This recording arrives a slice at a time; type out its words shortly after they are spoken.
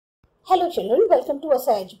Hello children, welcome to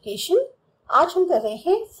असा education. आज हम कर रहे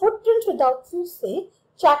हैं फुटप्रिंट्स विदाउट फीट से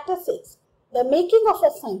chapter 6 the making of a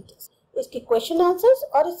scientist, इसके क्वेश्चन आंसर्स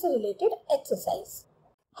और इससे रिलेटेड एक्सरसाइज।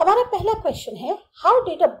 हमारा पहला क्वेश्चन है, how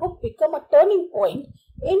did a book become a turning point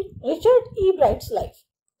in Richard E brides life.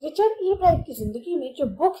 Richard E bright की जिंदगी में जो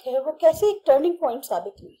बुक है वो कैसे एक टर्निंग पॉइंट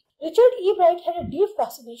साबित हुई। Richard E bright had a deep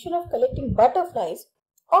fascination of collecting butterflies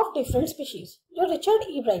of different species. जो रिचर्ड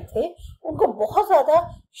ई ब्राइट थे उनको बहुत ज्यादा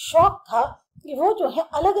शौक था कि वो जो है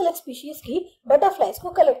अलग अलग स्पीशीज की बटरफ्लाइज को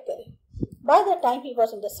कलेक्ट करें। By the time he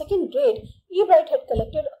was in the second grade, E bright had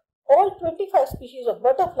collected all 25 species of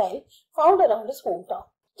butterfly found around his home town.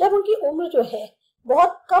 जब उनकी उम्र जो है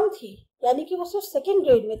बहुत कम थी, यानी कि वो सिर्फ सेकंड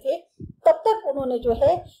ग्रेड में थे, तब तक उन्होंने जो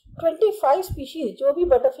है 25 स्पीशीज जो भी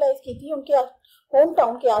बटरफ्लाइज की थी उनके होम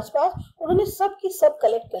टाउन के आसपास, उन्होंने सब की सब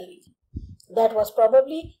कलेक्ट कर ली थी। That was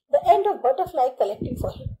probably the end of butterfly collecting for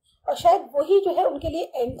him. और शायद वही जो है उनके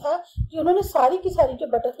लिए एंड था कि उन्होंने सारी की सारी जो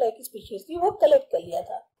बटरफ्लाई की स्पीशीज थी वो कलेक्ट कर लिया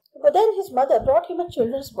था। But then his mother brought him a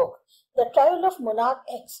children's book, The Trial of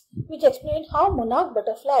Monarch X, which explained how monarch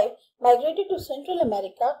butterfly migrated to Central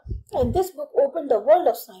America, and this book opened the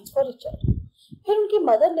world of science for Richard. फिर उनकी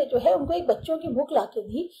mother ने जो है उनको एक बच्चों की book लाके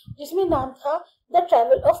दी जिसमें नाम था the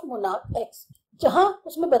travel of monarch x, जहां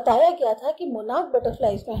उसमें बताया गया था कि मोनार्क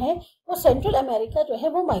बटरफ्लाइज जो हैं वो सेंट्रल अमेरिका जो है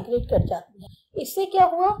वो माइग्रेट कर जाती हैं। इससे क्या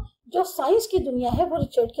हुआ, जो साइंस की दुनिया है वो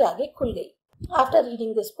रिचर्ड के आगे खुल गई। After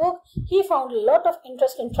reading this book, he found a lot of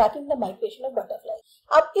interest in tracking the migration of butterflies.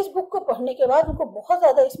 अब इस बुक को पढ़ने के बाद उनको बहुत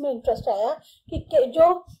ज्यादा इसमें इंटरेस्ट आया कि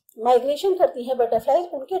जो माइग्रेशन करती है बटरफ्लाइज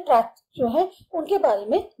उनके ट्रैक जो है उनके बारे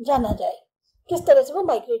में जाना जाए, किस तरह से वो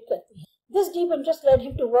माइग्रेट करती है। This deep interest led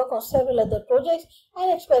him to work on several other projects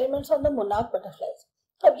and experiments on the monarch butterflies.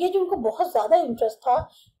 अब ये जो उनको बहुत ज्यादा इंटरेस्ट था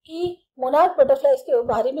कि मोनार्क बटरफ्लाइज के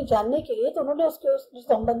बारे में जानने के लिए, तो उन्होंने उसके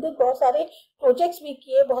संबंधित बहुत सारे प्रोजेक्ट्स भी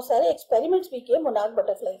किए, बहुत सारे एक्सपेरिमेंट्स भी किए मोनार्क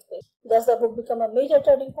बटरफ्लाइज पे। Thus the book became a major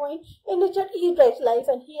turning point in Richard E. Wright's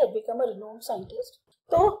life and he had become a renowned scientist.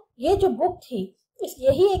 तो ये जो बुक थी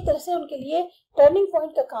यही एक तरह से उनके लिए टर्निंग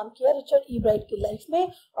पॉइंट का काम किया रिचर्ड ई ब्राइट की लाइफ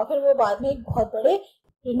में, और फिर वो बाद में एक बहुत बड़े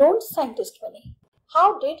रिनोन्ड साइंटिस्ट बने।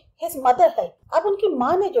 How did his mother help. अब उनकी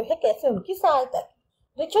माँ ने जो है कैसे उनकी सहायता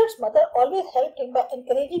की। Richards mother always helped him by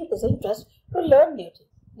encouraging his interest to learn new things.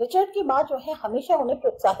 Richard की माँ जो है हमेशा उन्हें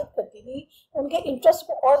प्रोत्साहित करती थी, उनके इंटरेस्ट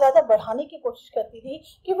को और ज्यादा बढ़ाने की कोशिश करती थी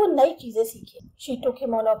कि वो नई चीजें सीखे। She took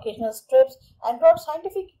him on occasional trips and brought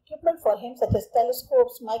scientific equipment for him such as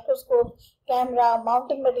telescopes, microscopes, camera,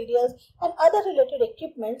 mounting materials and other related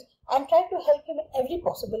equipments and tried to help him in every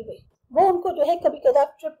possible way. वो उनको जो है कभी कभार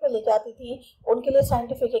trip पे ले जाती थी, उनके लिए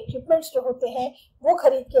साइंटिफिक इक्विपमेंट्स जो होते हैं वो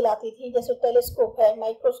खरीद के लाती थी, जैसे टेलीस्कोप है,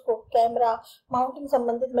 माइक्रोस्कोप, कैमरा, माउंटिंग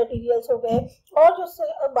संबंधित मटेरियल्स हो गए और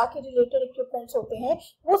जो बाकी रिलेटेड इक्विपमेंट्स होते हैं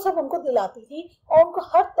वो सब उनको दिलाती थी और उनको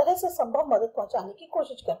हर तरह से संभव मदद पहुंचाने की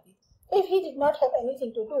कोशिश करती थी। If he did not have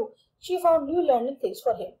anything to do, she found new learning things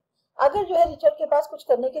for him. अगर जो है रिचर्ड के पास कुछ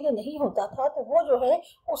करने के लिए नहीं होता था तो वो जो है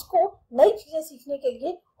उसको नई चीजें सीखने के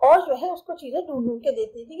लिए और जो है उसको चीजें ढूंढ के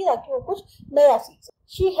देती थी ताकि वो कुछ नया सीख सके।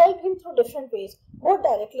 She helped him through different ways, both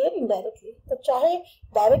directly and indirectly. तो चाहे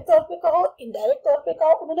डायरेक्ट तौर पे कहो, इनडायरेक्ट तौर पे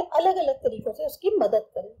कहो, उन्होंने अलग अलग तरीकों से उसकी मदद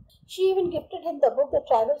करी। She even gifted him the book The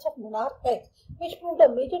Travels of Monarch X, which proved a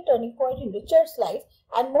major turning point in Richard's life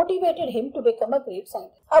and motivated him to become a great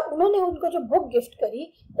scientist. अब उन्होंने उनको जो बुक गिफ्ट करी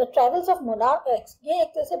The Travels of Monarch X, ये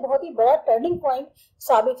एक तरह से बहुत ही बड़ा टर्निंग पॉइंट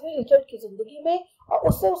साबित हुई रिचर्ड की जिंदगी में और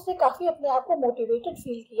उससे उसने काफी अपने आप को मोटिवेटेड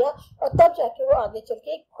फील किया और तब जाके वो आगे चल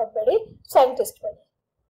के एक बहुत बड़े साइंटिस्ट बने।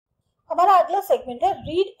 हमारा अगला सेगमेंट है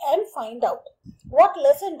read and find out. What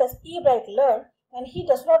lesson does E bright learn when he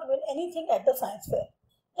does not win anything at the science fair.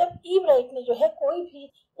 जब ई ब्राइट ने जो है कोई भी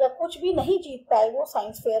या कुछ भी नहीं जीत पाए वो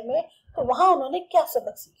साइंस फेयर में, तो वहां उन्होंने क्या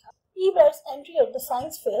सबक सीखा। ई brides entry at the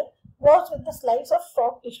science fair was with the slides of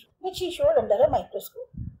frog tissue which he showed under a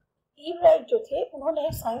microscope. E bright जो थे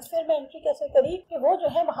उन्होंने साइंस फेयर में एंट्री कैसे करी कि वो जो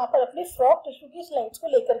है वहां पर अपने फ्रॉग टिश्यू की स्लाइड्स को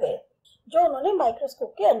लेकर गए जो उन्होंने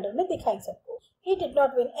माइक्रोस्कोप के अंडर में दिखाई सबको। He did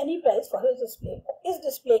not win any prize for his display. इस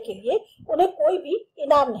डिस्प्ले के लिए उन्हें कोई भी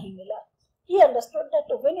इनाम नहीं मिला। He understood that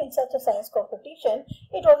to win in such a science competition,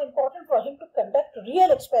 it was important for him to conduct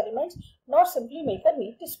real experiments, not simply make a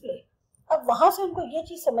neat display. अब वहां से उनको ये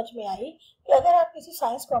चीज समझ में आई कि अगर आप किसी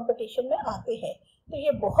साइंस कंपटीशन में आते हैं तो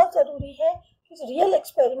ये बहुत जरूरी है कि रियल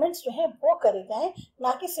एक्सपेरिमेंट्स जो है वो करे जाएं,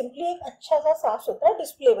 ना कि सिंपली एक अच्छा सा साफ सुथरा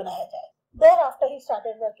डिस्प्ले बनाया जाए। Thereafter he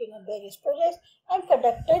started working on various projects and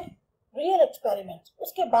conducted real experiments.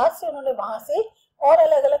 उसके बाद से उन्होंने वहां से और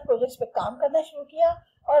अलग अलग प्रोजेक्ट्स पे काम करना शुरू किया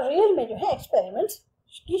और रियल में जो है एक्सपेरिमेंट्स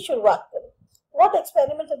की शुरुआत करी। What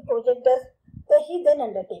experiments and project does he then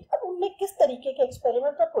undertake. अब उन्होंने किस तरीके के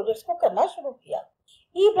एक्सपेरिमेंट और प्रोजेक्ट्स को करना शुरू किया।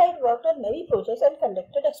 ई bright worked on many projects and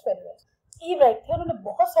conducted experiments. E bright थे, उन्होंने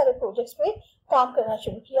बहुत सारे प्रोजेक्ट्स पे काम करना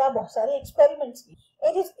शुरू किया, बहुत सारे एक्सपेरिमेंट्स किए।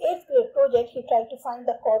 In his 8th grade project, he tried to find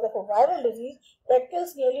the cause of a viral disease that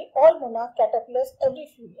kills nearly all monarch caterpillars every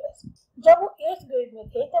few years. जब वो 8th ग्रेड में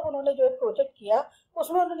थे तब उन्होंने जो प्रोजेक्ट किया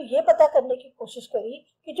उसमें उन्होंने ये पता करने की कोशिश करी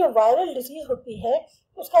कि जो वायरल डिजीज होती है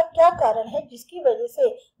उसका क्या कारण है जिसकी वजह से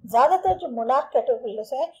ज्यादातर जो मोनार्क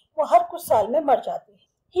कैटरपिलर्स हैं वो हर कुछ साल में मर जाते हैं।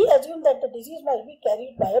 He assumed that the disease might be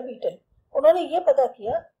carried by a beetle. उन्होंने ये पता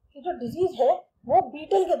किया कि जो डिजीज है वो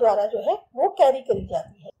बीटल के द्वारा जो है वो कैरी करी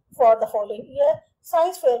जाती है। For the following year,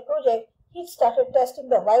 science fair project, he started testing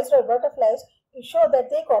the viceroy butterflies to show that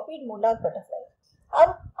they copied monarch butterflies.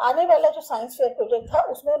 अब आने वाला जो साइंस फेयर प्रोजेक्ट था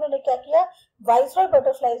उसमें उन्होंने क्या किया, वाइसरॉय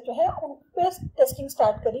बटरफ्लाइज जो है उन पे टेस्टिंग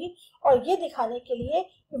स्टार्ट करी और ये दिखाने के लिए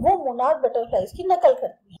कि वो मोनार्क बटरफ्लाइज की नकल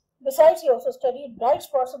करती है। Besides, he also studied bright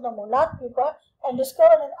spots on the monarch pupa and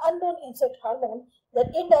discovered an unknown insect hormone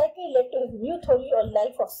that indirectly led to his new theory on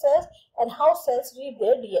life of cells and how cells read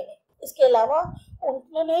their DNA. इसके अलावा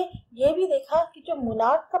उन्होंने ये भी देखा कि जो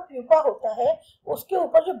monarch का pupa होता है उसके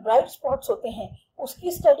ऊपर जो ब्राइट स्पॉट्स होते हैं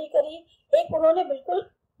उसकी स्टडी करी। एक उन्होंने बिल्कुल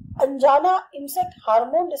अनजाना इंसेक्ट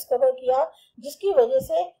हार्मोन डिस्कवर किया जिसकी वजह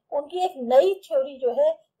से उनकी एक नई थ्योरी जो है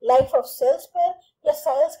लाइफ ऑफ सेल्स पर या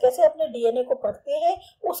सेल्स कैसे अपने डीएनए को पढ़ते हैं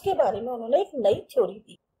उसके बारे में उन्होंने एक नई theory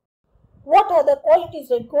the. What are the qualities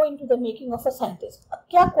that go into the making of a scientist? अब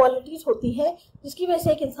क्या क्वालिटीज होती है जिसकी वजह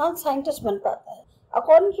से एक इंसान साइंटिस्ट बन पाता है?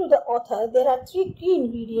 According to the author, there are 3 key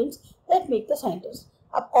ingredients that make the scientist.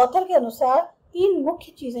 अब ऑथर के अनुसार 3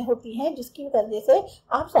 मुख्य चीजें होती हैं जिसकी वजह से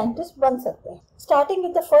आप साइंटिस्ट बन सकते हैं। Starting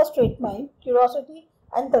with the first rate mind, curiosity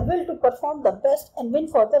and the will to perform the best and win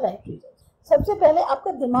for the right reasons. सबसे पहले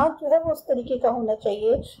आपका दिमाग जो है वो उस तरीके का होना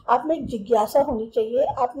चाहिए, आप में एक जिज्ञासा होनी चाहिए,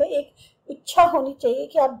 आप में एक इच्छा होनी चाहिए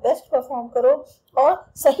कि आप बेस्ट परफॉर्म करो और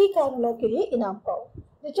सही कारणों के लिए इनाम पाओ।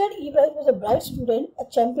 Richard E. Bright was a bright student, a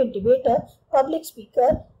champion debater, public speaker,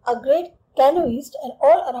 a great canoeist and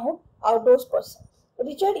all-around outdoors person.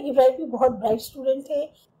 Richard E. Bright भी बहुत bright student थे,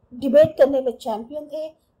 डिबेट करने में चैंपियन थे,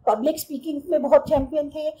 पब्लिक स्पीकिंग में बहुत चैंपियन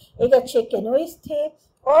थे, एक अच्छे कैनोइस्ट थे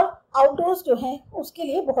और आउटडोर्स जो हैं उसके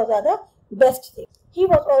लिए बहुत ज़्यादा बेस्ट थे। He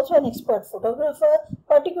was also an expert photographer,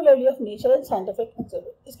 particularly of nature and scientific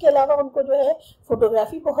exhibit. इसके अलावा उनको जो है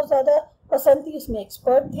फोटोग्राफी बहुत ज़्यादा पसंद थी, इसमें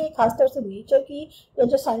एक्सपर्ट थे, खासतौर से नेचर की या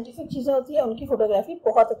जो साइंटिफिक चीज़ें होती हैं उनकी फोटोग्राफी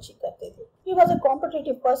बहुत अच्छी करते थे। He was a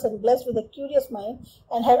competitive person blessed with a curious mind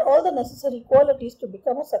and had all the necessary qualities to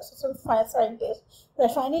become a successful scientist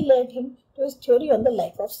that finally led him to his theory on the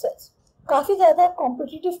life of cells. काफी ज्यादा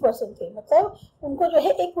competitive person थे, मतलब उनको जो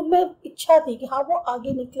है एक उनमें इच्छा थी कि हाँ वो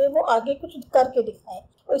आगे निकले, वो आगे कुछ करके दिखाएं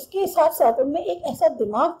और इसके साथ साथ उनमें एक ऐसा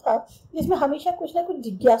दिमाग था जिसमें हमेशा कुछ ना कुछ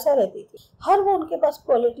जिज्ञासा रहती थी। हर वो उनके पास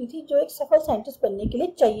क्वालिटी थी जो एक सफल साइंटिस्ट बनने के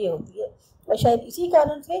लिए चाहिए होती है और शायद इसी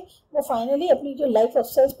कारण से वो फाइनली अपनी जो लाइफ ऑफ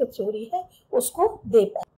सेल्स की थ्योरी है उसको दे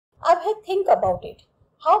पाए। अब है think about it,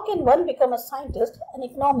 how can one become a scientist, an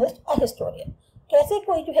economist, a historian. कैसे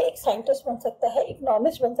कोई जो है एक साइंटिस्ट बन सकता है,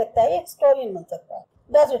 इकोनॉमिस्ट बन सकता है, हिस्टोरियन बन सकता है।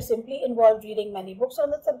 Does it simply involve reading many books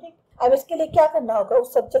on the subject? अब इसके लिए क्या करना होगा,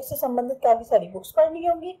 उस सब्जेक्ट से संबंधित काफी सारी बुक्स पढ़नी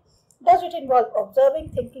होंगी। Does it involve observing,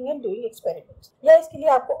 thinking and doing experiments? या इसके लिए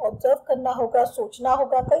आपको ऑब्जर्व करना होगा, सोचना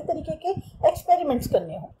होगा, कई तरीके के एक्सपेरिमेंट्स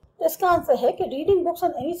करने होंगे। तो इसका आंसर है कि reading books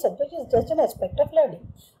on any subject is just an aspect of learning.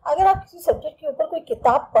 अगर आप किसी सब्जेक्ट के ऊपर कोई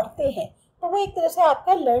किताब पढ़ते हैं तो वो एक तरह से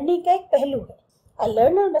आपका लर्निंग का एक पहलू है। A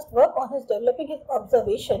learner must work on his developing his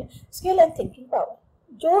observation skill and thinking power.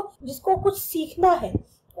 जिसको कुछ सीखना है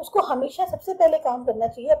उसको हमेशा सबसे पहले काम करना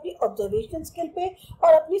चाहिए अपनी ऑब्जर्वेशन स्किल पे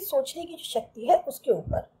और अपनी सोचने की जो शक्ति है उसके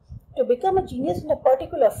ऊपर। To become a genius in a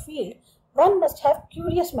particular field, one must have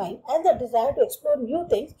curious mind and the desire to explore new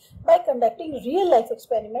things by conducting real life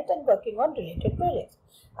experiment and working on related projects.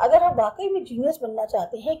 अगर आप वाकई में जीनियस बनना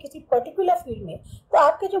चाहते हैं किसी particular field में तो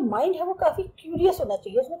आपके जो माइंड है वो काफी क्यूरियस होना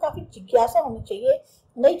चाहिए, उसमें काफी जिज्ञासा होनी चाहिए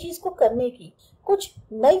नई चीज को करने की, कुछ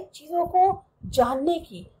नई चीजों को जानने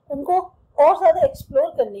की, उनको और ज्यादा एक्सप्लोर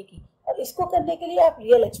करने की। और इसको करने के लिए आप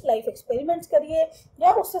रियल लाइफ एक्सपेरिमेंट्स करिए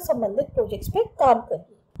या उससे संबंधित प्रोजेक्ट्स पे काम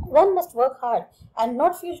करिए। One must work hard and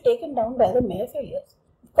not feel taken down by the mayor failures.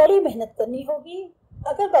 कड़ी मेहनत करनी होगी।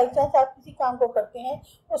 अगर बाई चांस आप किसी काम को करते हैं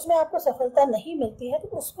उसमें आपको सफलता नहीं मिलती है तो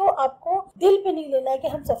उसको आपको दिल पे नहीं लेना है कि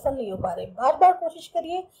हम सफल नहीं हो पा रहे, बार बार कोशिश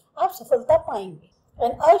करिए, आप सफलता पाएंगे।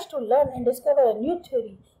 An urge to learn and discover a new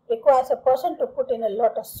theory requires a person to put in a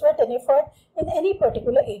lot of sweat and effort in any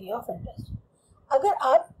particular area of interest. अगर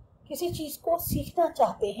आप किसी चीज को सीखना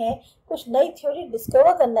चाहते हैं, कुछ नई थ्योरी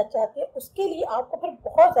डिस्कवर करना चाहते हैं, उसके लिए आपको फिर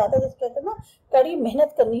बहुत ज्यादा जैसे कहते हैं ना कड़ी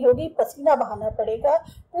मेहनत करनी होगी, पसीना बहाना पड़ेगा,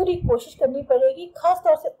 पूरी कोशिश करनी पड़ेगी, खास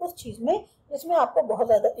तौर से उस चीज में जिसमें आपको बहुत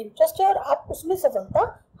ज्यादा इंटरेस्ट है और आप उसमें सफलता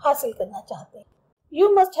हासिल करना चाहते हैं। You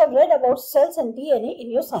must have read about cells and DNA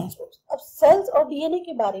in your science books. अब cells और DNA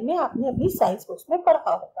के बारे में आपने अपनी साइंस बुक्स में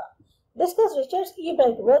पढ़ा होगा। Discuss Richard E.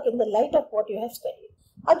 Bright work in the light of what you have studied.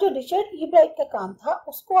 अब जो रिचर्ड ई ब्राइट का काम था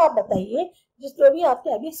उसको आप बताइए जिस जो भी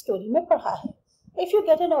आपने अभी स्टोरी में पढ़ा है। If you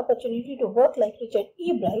get an opportunity to work like Richard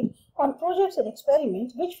E. Bright on projects and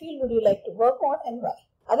experiments, which field would you like to work on and why?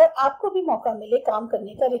 अगर आपको भी मौका मिले काम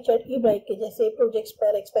करने का रिचर्ड ई ब्राइट के जैसे प्रोजेक्ट्स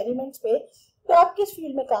पर, एक्सपेरिमेंट्स पे, तो आप किस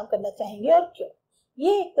फील्ड में काम करना चाहेंगे और क्यों?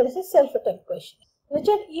 ये एक तरह से सेल्फ अटेम्प्ट क्वेश्चन है।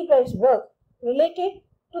 Richard E brides work related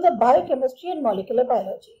to the biochemistry and molecular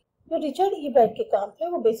biology. जो रिचर्ड ई ब्राइट के काम थे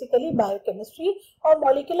वो बेसिकली बायोकेमिस्ट्री और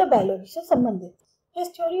मॉलिक्यूलर बायोलॉजी से संबंधित थे।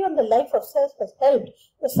 His theory on the life of cells has helped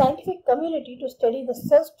the scientific community to study the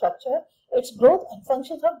cell structure, its growth and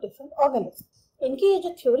functions of different organisms. इनकी ये जो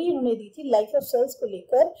थ्योरी इन्होंने दी थी लाइफ ऑफ सेल्स को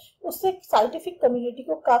लेकर, उससे साइंटिफिक कम्युनिटी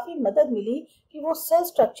को काफी मदद मिली कि वो सेल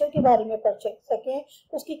स्ट्रक्चर के बारे में पढ़ सकें,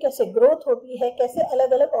 उसकी कैसे ग्रोथ होती है, कैसे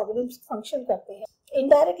अलग अलग ऑर्गेनिम्स फंक्शन करते हैं।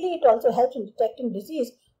 Indirectly it also helps in detecting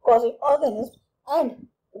disease causing organism and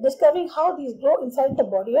discovering how these grow inside the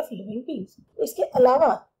body of living beings. इसके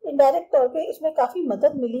अलावा इनडायरेक्ट तौर पे इसमें काफी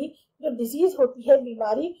मदद मिली, जो डिजीज होती है,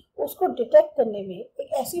 बीमारी, उसको डिटेक्ट करने में,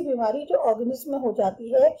 एक ऐसी बीमारी जो ऑर्गेनिज्म में हो जाती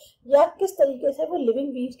है या किस तरीके से वो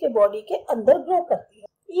लिविंग बीइंग्स के बॉडी के अंदर ग्रो करती है।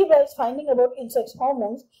 E. Bright's finding about insects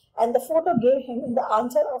hormones and the photo gave him in the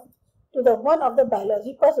answer to the one of the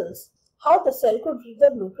biology puzzles, how the cell could read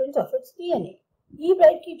the blueprints of its DNA. E.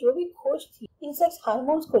 Bright की जो भी खोज थी insects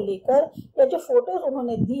hormones को लेकर या जो photos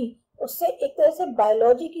उन्होंने दी, उससे एक तरह से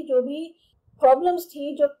बायोलॉजी की जो भी प्रॉब्लम्स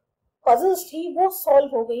थी, जो पजल्स थी, वो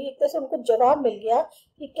सॉल्व हो गई। एक तरह से उनको जवाब मिल गया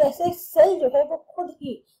कि कैसे सेल जो है वो खुद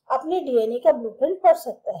ही अपने डीएनए का ब्लूप्रिंट पढ़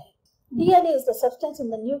सकता है। DNA is the substance in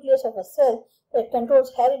the nucleus of a cell that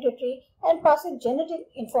controls heredity and passes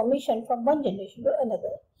genetic information from one generation to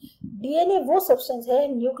another. DNA वो सब्सटेंस है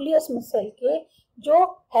न्यूक्लियस में सेल के जो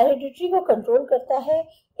हेरिडिटी को कंट्रोल करता है,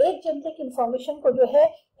 एक जेनेटिक इंफॉर्मेशन को जो है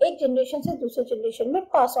एक जनरेशन से दूसरे जनरेशन में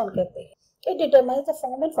पास ऑन करते हैं। It determines the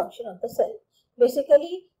form and function of the cell.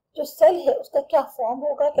 Basically जो सेल है उसका क्या फॉर्म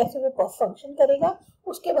होगा, कैसे वो फंक्शन करेगा,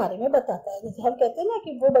 उसके बारे में बताता है। जैसे हम कहते हैं ना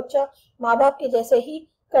कि वो बच्चा माँ बाप के जैसे ही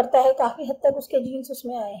करता है, काफी हद तक उसके जीन्स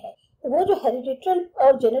उसमें आए हैं, तो वो जो हेरिडिटल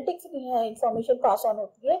और जेनेटिक इंफॉर्मेशन पास ऑन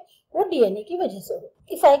होती है वो डीएनए की वजह से होती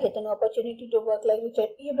है। If I get an opportunity to work like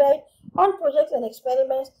Richard E bright on projects and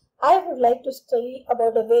experiments, I would like to study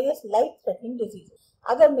about the various life threatening diseases.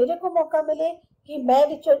 अगर मेरे को मौका मिले कि मैं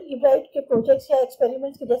रिचर्ड ई ब्राइट के प्रोजेक्ट्स या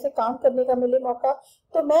एक्सपेरिमेंट्स के जैसे काम करने का मिले मौका,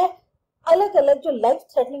 तो मैं अलग अलग जो लाइफ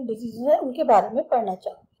थ्रेटनिंग डिजीजेस हैं उनके बारे में पढ़ना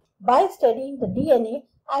चाहूंगी। Bye studying the DNA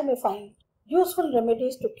I may find useful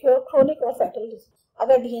remedies to cure chronic और फैटल डिजीज।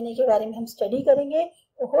 अगर डीएनए के बारे में हम स्टडी करेंगे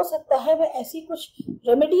तो हो सकता है हमें ऐसी कुछ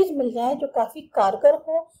रेमेडीज मिल जाएं जो काफी कारगर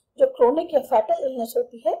हो, जो क्रोनिक या फैटल इलनेस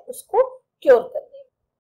होती है उसको क्योर कर दे।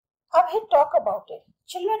 अब है talk about it.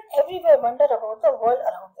 Children everywhere wonder about the world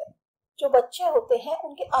around them. जो बच्चे होते हैं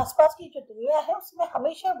उनके आसपास की जो दुनिया है उसमें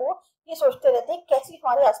हमेशा वो ये सोचते रहते हैं कैसी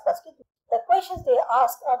हमारे आसपास की दुनिया। The questions they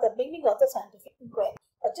ask are the beginning of the scientific inquiry.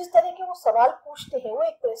 और जिस तरह के वो सवाल पूछते हैं वो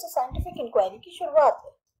एक तरह से साइंटिफिक इंक्वायरी की शुरुआत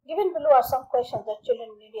है। Given below are some questions that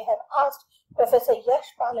children in India have asked Professor Yash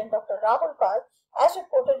Pal and Dr. Rahul Pal as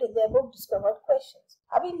reported in their book Discovered Questions.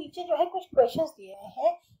 अभी नीचे जो है कुछ क्वेश्चंस दिए गए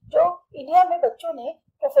हैं जो इंडिया में बच्चों ने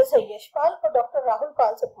प्रोफेसर यश पाल और डॉक्टर राहुल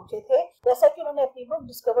पाल से पूछे थे, जैसा कि उन्होंने अपनी बुक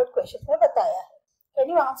डिस्कवर्ड क्वेश्चंस में बताया है।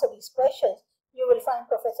 Can you answer these questions? You will find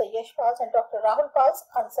Professor Yash Pal's and Dr. Rahul Pal's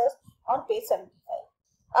answers on page 75.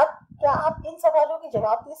 अब क्या आप इन सवालों के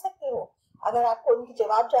जवाब दे सकते हो? अगर आपको उनके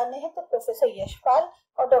जवाब जानने हैं तो प्रोफेसर यश पाल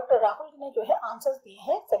और डॉक्टर राहुल ने जो है आंसर्स दिए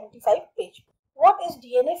हैं 75 page. What is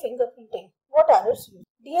DNA fingerprinting? What are it's use?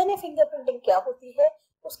 DNA fingerprinting क्या होती है,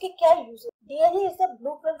 उसके क्या यूज है? DNA is the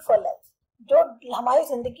blueprint for life. जो हमारी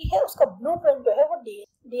जिंदगी है उसका ब्लूप्रिंट जो है वो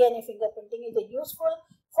DNA fingerprinting is a useful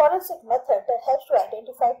forensic method that helps to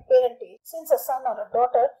identify parentage, since a son or a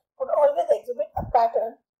daughter would always exhibit a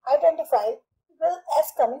pattern identifiable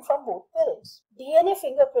as coming from both parents. DNA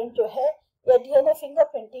fingerprint जो है या DNA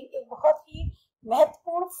fingerprinting एक बहुत ही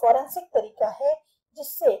महत्वपूर्ण forensic तरीका है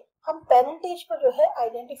जिससे हम पेरेंटेज को जो है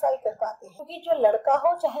आइडेंटिफाई कर पाते हैं, क्योंकि जो लड़का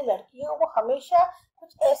हो चाहे लड़की हो वो हमेशा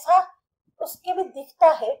कुछ ऐसा उसके में दिखता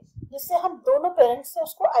है जिससे हम दोनों पेरेंट्स से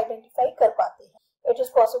उसको आइडेंटिफाई कर पाते हैं। It is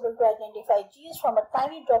possible to identify genes from a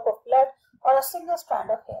tiny drop of blood or a single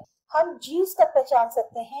strand of hair. हम जीन्स तक पहचान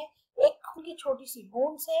सकते हैं एक खून की छोटी सी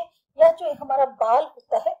बूंद से या जो हमारा बाल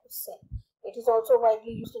होता है उससे। It is also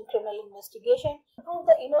widely used in criminal investigation to prove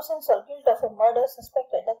the innocence or guilt of a murder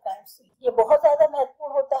suspected at crime scene. ये बहुत ज्यादा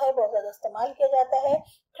महत्वपूर्ण होता है, बहुत ज्यादा इस्तेमाल किया जाता है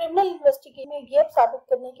क्रिमिनल इन्वेस्टिगेशन में ये साबित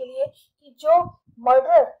करने के लिए कि जो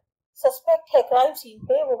मर्डर सस्पेक्ट है क्राइम सीन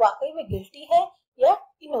पे वो वाकई में गिल्टी है या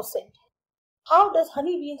इनोसेंट है। How does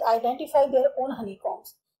honey bees identify their own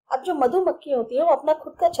honeycombs? अब जो मधुमक्खी होती है वो अपना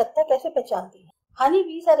खुद का छत्ता कैसे पहचानती है? Honey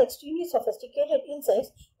bees are extremely sophisticated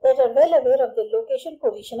insects that are well aware of their location,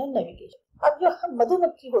 position and navigation. अब जो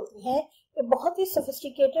मधुमक्खी होती हैं ये बहुत ही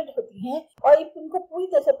सोफिस्टिकेटेड होती हैं और इनको पूरी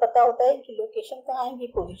तरह से पता होता है इनकी लोकेशन कहाँ है, इनकी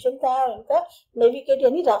पोजीशन कहाँ है और इनका नेविगेट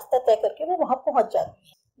यानी रास्ता तय करके वो वहां पहुंच जाती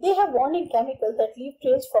है। They have warning chemicals that leave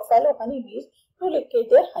trails for fellow honeybees to locate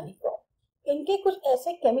their honeycomb. इनके कुछ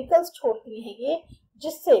ऐसे केमिकल्स छोड़ती हैं ये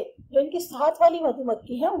जिससे जो इनकी साथ वाली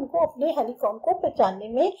मधुमक्खी है उनको अपने हनीकॉम्ब को पहचानने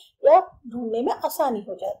में या ढूंढने में आसानी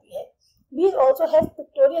हो जाती है। Bees also have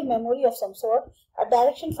pictorial memory of some sort, a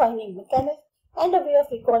direction finding mechanism, and a way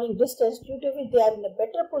of recalling distance due to which they are in a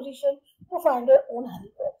better position to find their own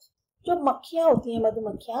honeycombs. जो मक्खियां होती हैं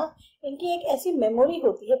मधुमक्खियां, इनकी एक ऐसी memory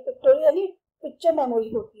होती है, पिक्टोरियली पिक्चर मेमोरी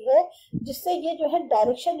होती है जिससे ये जो है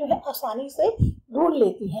डायरेक्शन जो है आसानी से ढूंढ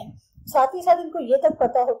लेती हैं। साथ ही साथ इनको ये तक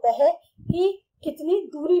पता होता है कि कितनी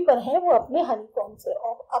दूरी पर है वो अपने हनीकॉम्ब से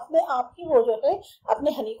और अपने आप ही वो जो है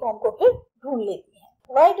अपने हनीकॉम्ब को फिर ढूंढ लेती है।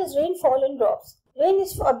 Why does rain fall in drops? Rain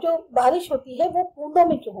is अब जो बारिश होती है वो बूंदों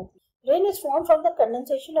में क्यों होती है? Rain is formed from the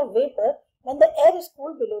condensation of vapor when the air is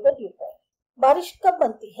cooled below the dew point. बारिश कब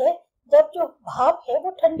बनती है? जब जो भाप है वो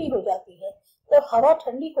ठंडी हो जाती है, जब हवा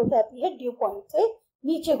ठंडी हो जाती है ड्यू पॉइंट से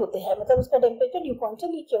नीचे होते हैं, मतलब उसका टेम्परेचर ड्यू पॉइंट से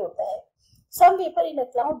नीचे होता है। Some vapor in a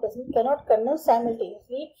cloud cannot condense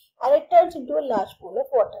simultaneously and it turns into a large pool of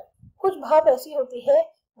water. कुछ भाप ऐसी होती है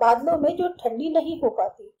बादलों में जो ठंडी नहीं हो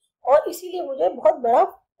पाती और इसीलिए वो जो बहुत बड़ा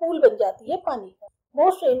पूल बन जाती है पानी का।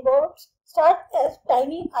 Most raindrops start as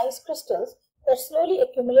tiny ice crystals that slowly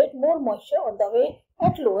accumulate more moisture on the way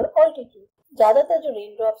at lower altitude. ज्यादातर जो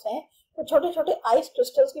रेनड्रॉप्स हैं वो छोटे छोटे आइस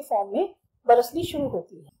क्रिस्टल्स की फॉर्म में बरसनी शुरू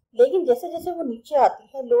होती है, लेकिन जैसे जैसे वो नीचे आती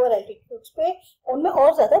है लोअर एल्टीट्यूड्स पे उनमें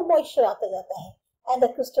और ज्यादा मॉइस्चर आता जाता है and the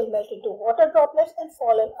crystal melt into water droplets and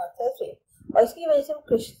fall on earth as rain. और इसकी वजह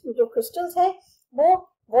से जो क्रिस्टल्स हैं वो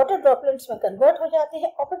वाटर ड्रॉपलेट्स में कन्वर्ट हो जाते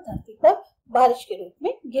हैं और फिर धरती पर बारिश के रूप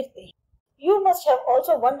में गिरते हैं। You must have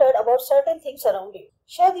also wondered about certain things around you.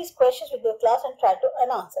 Share these questions with your class and try to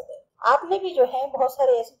answer them. आपने भी जो है बहुत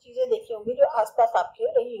सारे ऐसी चीजें देखी होंगी जो आसपास आपके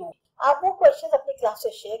रही होंगी। आप वो क्वेश्चंस अपनी क्लास से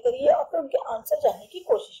शेयर करिए और फिर उनके आंसर जानने की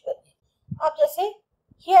कोशिश करिए। आप जैसे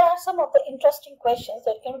here are some of the interesting questions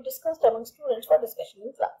that can be discussed among students for discussion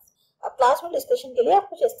in class. अब क्लास में डिस्कशन के लिए आप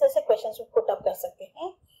कुछ इस तरह से क्वेश्चंस पुट अप कर सकते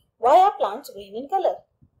हैं। Why are plants green in color?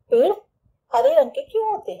 पेड़ हरे रंग के क्यों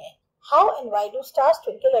होते हैं? How and why do stars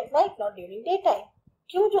twinkle at night, not during daytime?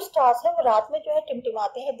 क्यों जो स्टार्स हैं वो रात में जो है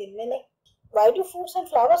टिमटिमाते हैं, दिन में नहीं? Why do fruits and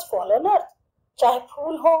flowers fall on earth? चाहे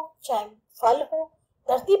फूल हो चाहे फल हो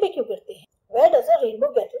धरती पे क्यों गिरते हैं? Where does a rainbow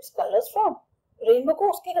get its colors from? Rainbow को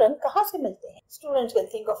उसके रंग कहाँ से मिलते हैं? Students can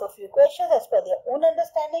think of a few questions as per their own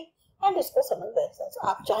understanding and discuss among themselves.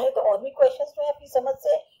 आप चाहे तो और भी क्वेश्चंस जो है अपनी समझ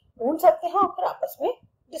से ढूंढ सकते हैं और फिर आपस में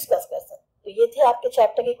डिस्कस कर सकते हैं। तो ये थे आपके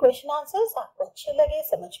चैप्टर के क्वेश्चन आंसर्स। आपको अच्छे लगे,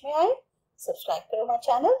 समझ में आए, सब्सक्राइब करो हमारा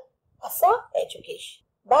चैनल आसा एजुकेशन।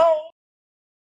 बाय।